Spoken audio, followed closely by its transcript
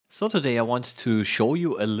So today I want to show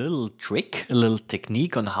you a little trick, a little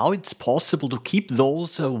technique on how it's possible to keep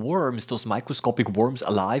those worms, those microscopic worms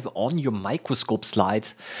alive on your microscope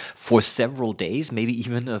slides for several days, maybe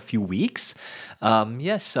even a few weeks.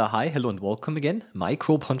 Hi, hello and welcome again.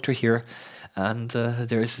 Microbehunter here. And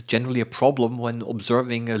there is generally a problem when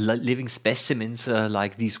observing living specimens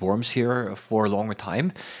like these worms here for a longer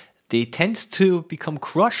time. They tend to become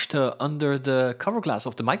crushed under the cover glass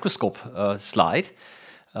of the microscope slide.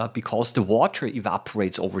 Because the water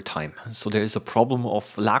evaporates over time. So there is a problem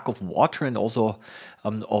of lack of water and also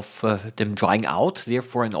of them drying out,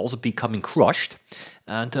 therefore, and also becoming crushed.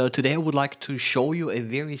 And today I would like to show you a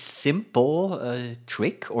very simple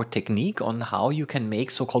trick or technique on how you can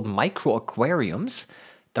make so-called micro aquariums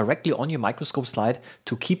directly on your microscope slide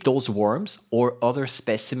to keep those worms or other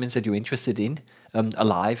specimens that you're interested in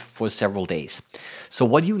alive for several days. So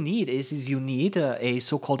what you need is you need a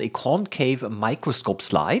so-called a concave microscope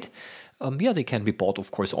slide. They can be bought,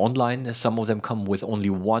 of course, online. Some of them come with only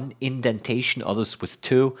one indentation, others with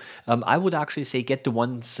two. I would actually say get the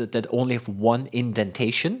ones that only have one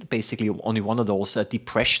indentation, basically only one of those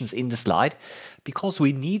depressions in the slide, because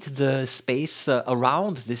we need the space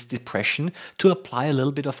around this depression to apply a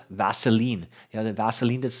little bit of Vaseline. The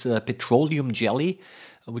Vaseline, that's petroleum jelly,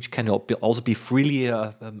 which can also be freely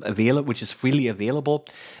available, which is freely available.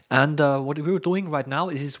 And what we're doing right now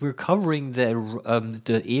is we're covering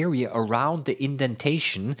the area around the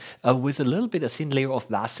indentation with a little bit of thin layer of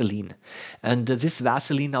Vaseline. And this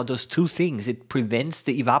Vaseline now does two things. It prevents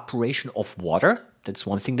the evaporation of water. That's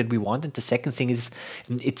one thing that we want. And the second thing is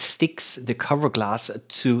it sticks the cover glass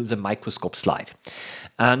to the microscope slide.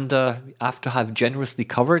 And after I've generously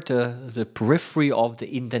covered the periphery of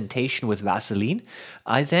the indentation with Vaseline,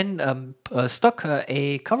 I then stuck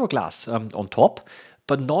a cover glass on top,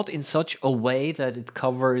 but not in such a way that it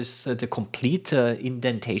covers the complete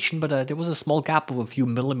indentation, but there was a small gap of a few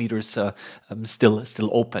millimeters still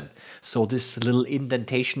open. So this little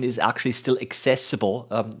indentation is actually still accessible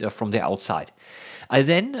from the outside. I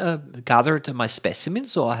then gathered my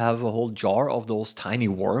specimens, so I have a whole jar of those tiny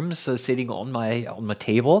worms sitting on my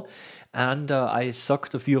table. And I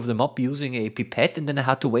sucked a few of them up using a pipette, and then I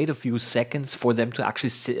had to wait a few seconds for them to actually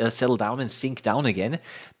settle down and sink down again,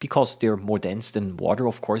 because they're more dense than water,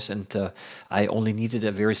 of course, and I only needed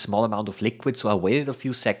a very small amount of liquid, so I waited a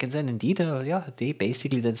few seconds, and indeed, they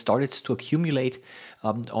basically then started to accumulate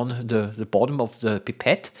on the bottom of the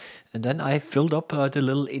pipette, and then I filled up the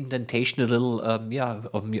little indentation, of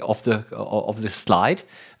the slide,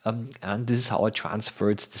 and this is how I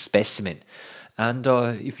transferred the specimen. And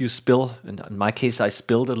if you spill, in my case, I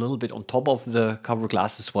spilled a little bit on top of the cover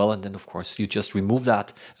glass as well. And then, of course, you just remove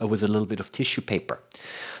that with a little bit of tissue paper.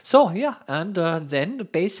 So, then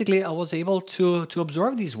basically I was able to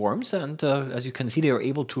observe these worms. And as you can see, they are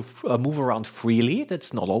able to move around freely.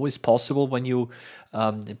 That's not always possible when you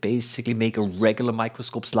basically make a regular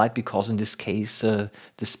microscope slide, because in this case, the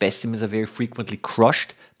specimens are very frequently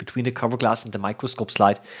crushed between the cover glass and the microscope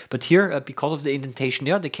slide. But here, because of the indentation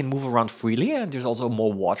there, they can move around freely, and there's also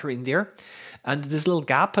more water in there. And this little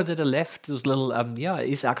gap that I left, this little,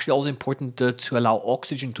 is actually also important to allow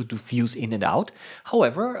oxygen to diffuse in and out.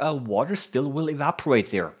 However, water still will evaporate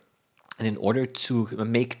there. And in order to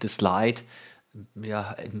make the slide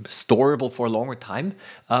storable for a longer time,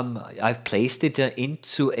 I've placed it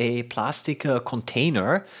into a plastic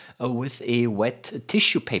container with a wet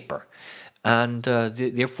tissue paper. And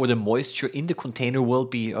therefore the moisture in the container will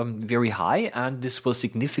be very high, and this will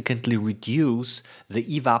significantly reduce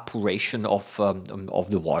the evaporation of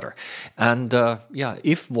the water. And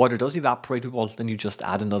if water does evaporate, well, then you just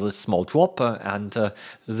add another small drop, and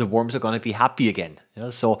the worms are going to be happy again.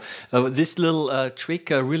 So this little trick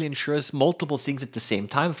really ensures multiple things at the same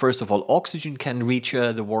time. First of all, oxygen can reach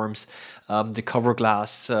the worms. The cover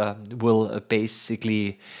glass will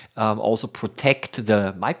basically also protect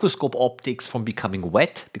the microscope optics from becoming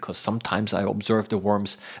wet, because sometimes I observe the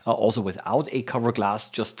worms also without a cover glass,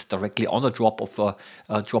 just directly on a drop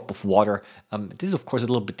of water. This is, of course, a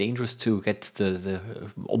little bit dangerous to get the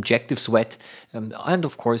objectives wet, and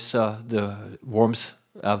of course the worms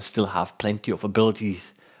still have plenty of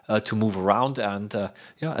abilities to move around, and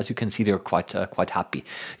as you can see, they're quite happy.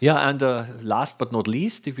 And last but not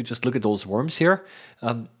least, if you just look at those worms here,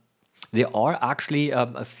 there are actually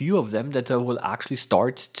a few of them that will actually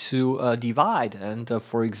start to divide. And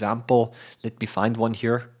for example, let me find one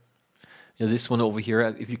here. This one over here,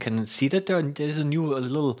 if you can see that there's a new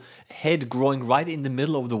little head growing right in the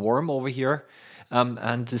middle of the worm over here.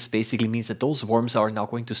 and this basically means that those worms are now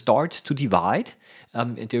going to start to divide.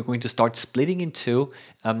 They're going to start splitting in two,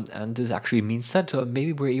 and this actually means that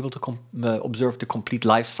maybe we're able to observe the complete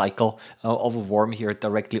life cycle of a worm here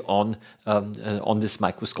directly on this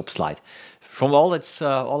microscope slide. From all, that's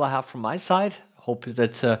all I have from my side. Hope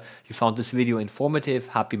that you found this video informative.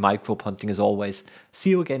 Happy microbe hunting as always. See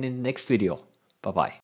you again in the next video. Bye-bye.